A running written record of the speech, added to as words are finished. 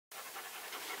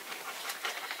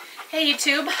Hey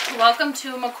YouTube, welcome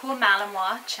to Makua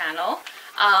Malinois channel.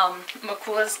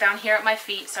 Makua's down here at my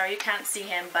feet. Sorry you can't see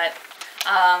him, but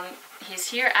he's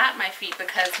here at my feet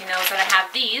because he knows that I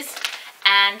have these.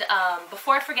 And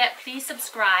before I forget, please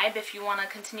subscribe if you want to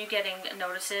continue getting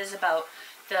notices about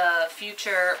the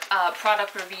future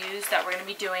product reviews that we're going to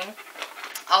be doing.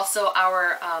 Also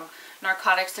our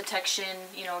narcotics detection,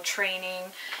 training,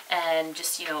 and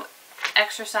just,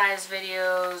 exercise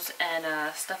videos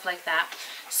and stuff like that.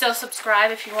 So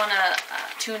subscribe if you want to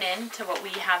tune in to what we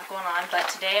have going on. But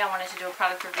today I wanted to do a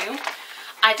product review.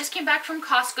 I just came back from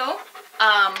Costco.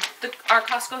 Our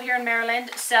Costco here in Maryland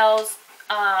sells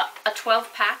a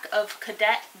 12-pack of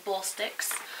Cadet bull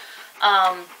sticks.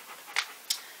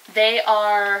 They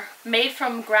are made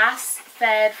from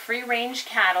grass-fed, free-range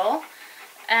cattle,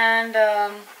 and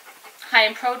high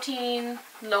in protein,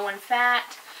 low in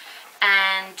fat.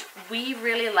 And we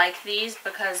really like these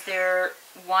because they're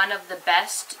one of the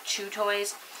best chew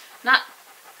toys. Not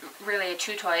really a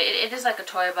chew toy. It is like a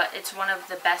toy, but it's one of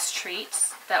the best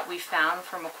treats that we found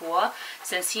for Makua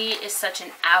since he is such an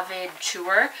avid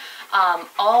chewer.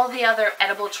 All the other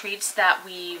edible treats that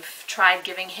we've tried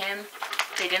giving him,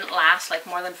 they didn't last like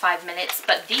more than 5 minutes.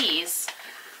 But these,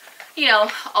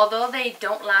 although they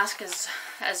don't last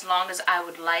as long as I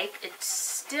would like, it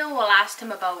still will last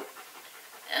him about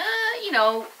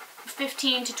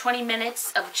 15 to 20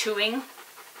 minutes of chewing.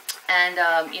 And,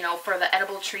 for the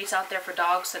edible treats out there for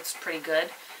dogs, that's pretty good,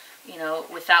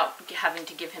 without having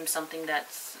to give him something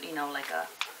that's, like a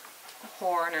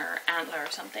horn or antler or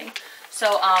something.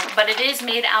 So, but it is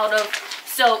made out of,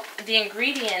 so the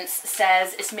ingredients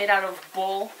says it's made out of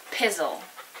bull pizzle.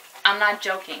 I'm not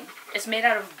joking. It's made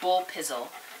out of bull pizzle.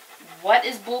 What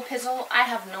is bull pizzle? I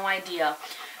have no idea.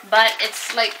 But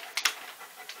it's like,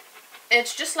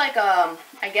 it's just like,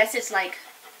 I guess it's like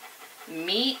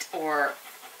meat or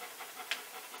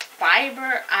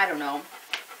fiber, I don't know.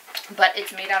 But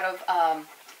it's made out of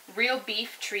real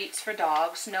beef treats for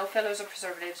dogs, no fillers or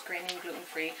preservatives, grain and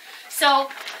gluten-free. So,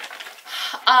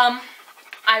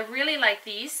 I really like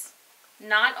these,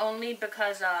 not only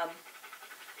because,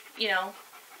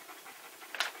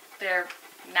 they're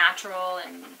natural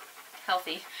and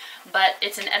healthy, but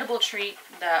it's an edible treat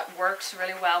that works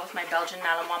really well with my Belgian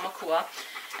Malinois Makua,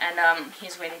 and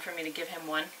he's waiting for me to give him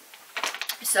one.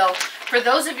 So for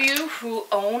those of you who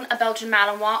own a Belgian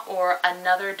Malinois or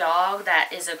another dog that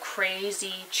is a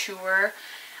crazy chewer,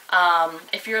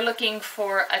 if you're looking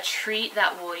for a treat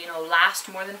that will last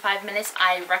more than 5 minutes,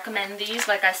 I recommend these.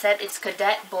 Like I said, it's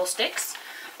Cadet bull sticks.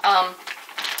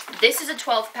 This is a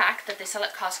 12-pack that they sell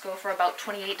at Costco for about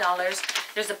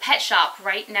 $28. There's a pet shop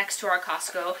right next to our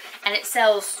Costco, and it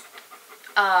sells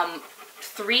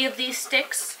 3 of these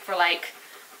sticks for like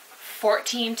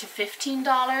 $14 to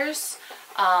 $15.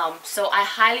 So I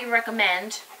highly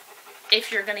recommend,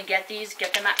 if you're going to get these,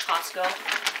 get them at Costco.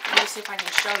 Let me see if I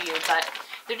can show you, but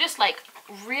they're just like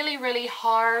really, really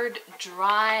hard,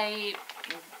 dry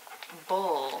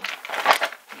bull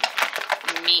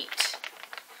meat.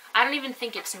 I don't even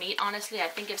think it's meat, honestly. I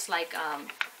think it's like,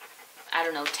 I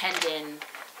don't know, tendon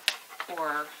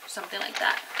or something like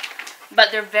that.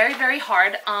 But they're very, very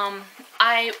hard.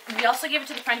 We also gave it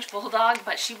to the French Bulldog,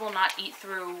 but she will not eat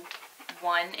through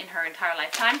one in her entire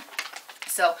lifetime.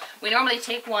 So we normally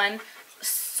take one,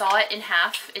 saw it in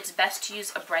half. It's best to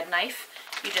use a bread knife.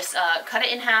 You just cut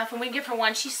it in half. When we give her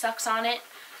one, she sucks on it.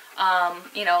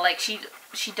 Like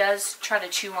she does try to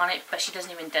chew on it, but she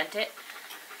doesn't even dent it.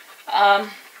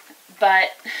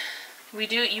 But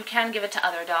you can give it to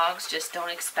other dogs, just don't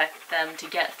expect them to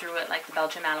get through it like the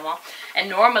Belgian Malinois. And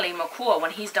normally Makua, when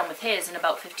he's done with his in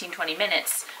about 15-20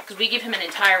 minutes, because we give him an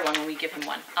entire one when we give him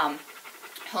one,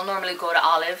 he'll normally go to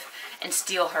Olive and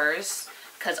steal hers,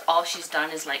 because all she's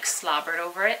done is like slobbered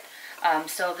over it.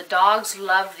 So the dogs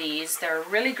love these. They're a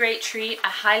really great treat. I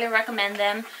highly recommend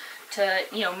them to,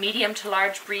 medium to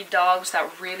large breed dogs that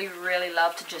really, really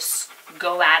love to just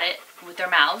go at it with their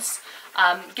mouths.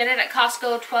 Get it at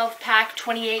Costco, 12-pack,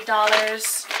 $28.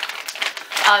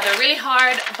 They're really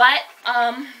hard, but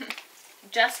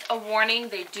just a warning,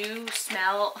 they do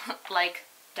smell like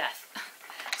death.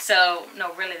 So,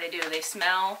 no, really they do. They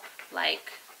smell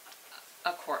like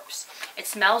a corpse. It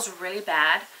smells really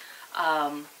bad.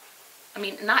 I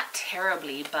mean, not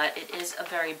terribly, but it is a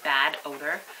very bad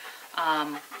odor.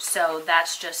 So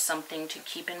that's just something to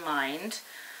keep in mind.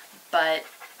 But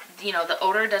the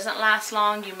odor doesn't last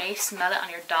long. You may smell it on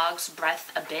your dog's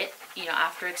breath a bit,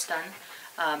 after it's done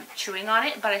chewing on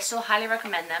it, but I still highly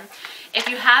recommend them. If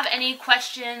you have any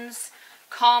questions,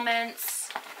 comments,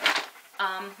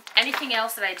 anything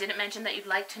else that I didn't mention that you'd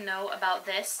like to know about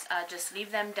this, just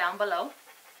leave them down below.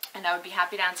 and I would be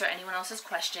happy to answer anyone else's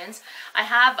questions.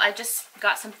 I just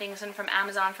got some things in from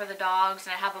Amazon for the dogs,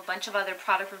 and I have a bunch of other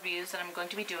product reviews that I'm going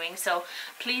to be doing, so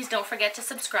please don't forget to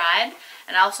subscribe.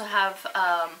 And I also have,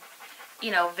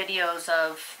 you know, videos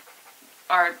of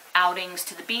our outings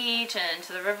to the beach and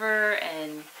to the river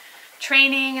and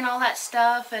training and all that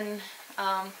stuff, and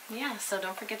yeah, so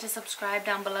don't forget to subscribe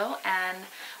down below, and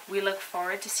we look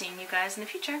forward to seeing you guys in the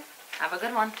future. Have a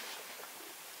good one.